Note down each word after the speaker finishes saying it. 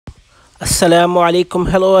Assalamu alaikum.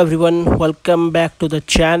 Hello everyone, welcome back to the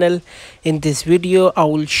channel. In this video I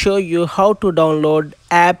will show you how to download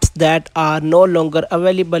apps that are no longer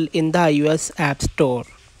available in the iOS app store.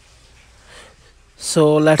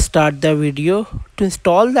 So let's start the video. To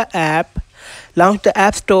install the app, launch the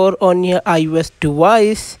app store on your iOS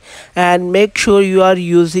device and make sure you are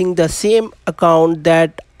using the same account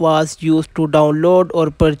that was used to download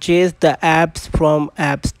or purchase the apps from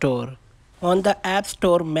app store. On the App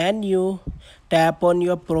Store menu, tap on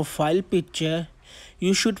your profile picture.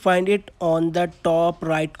 You should find it on the top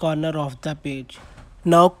right corner of the page.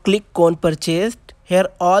 Now click on Purchased. Here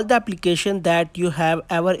all the applications that you have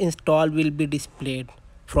ever installed will be displayed.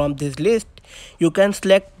 From this list, you can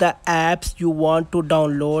select the apps you want to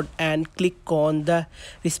download and click on the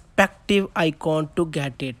respective icon to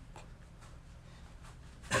get it.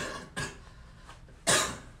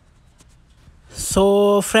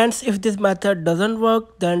 So friends, if this method doesn't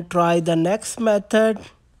work, then try the next method.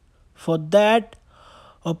 For that,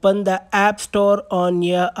 open the App Store on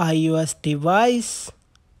your iOS device.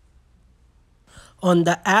 On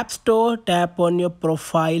the App Store, tap on your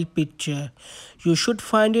profile picture. You should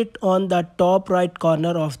find it on the top right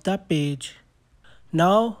corner of the page.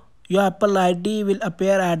 Now, your Apple ID will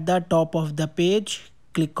appear at the top of the page.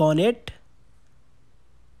 Click on it.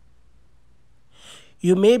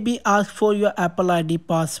 You may be asked for your Apple ID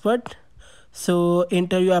password. So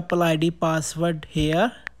enter your Apple ID password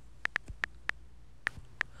here.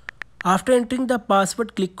 After entering the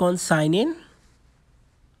password, click on sign in.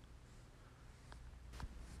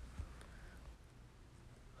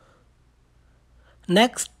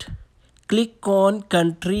 Next, click on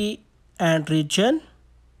country and region.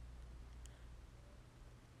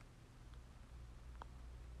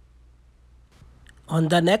 On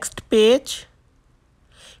the next page,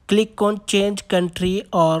 click on change country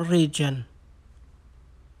or region.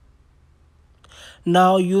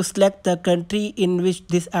 Now you select the country in which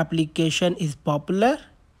this application is popular.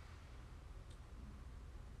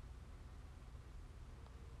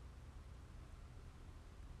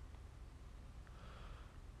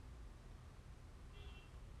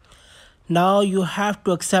 Now you have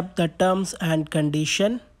to accept the terms and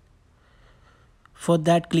condition. For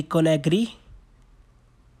that, click on agree.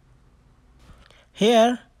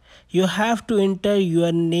 Here you have to enter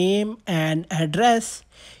your name and address.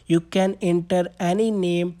 You can enter any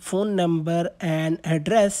name, phone number and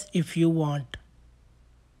address if you want.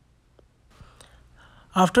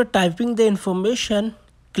 After typing the information,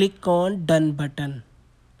 click on done button.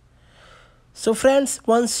 So friends,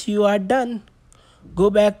 once you are done, go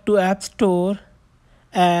back to App Store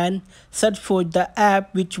and search for the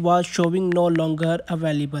app which was showing no longer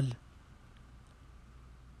available.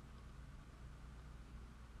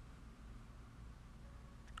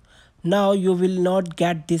 Now you will not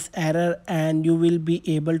get this error and you will be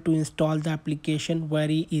able to install the application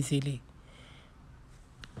very easily.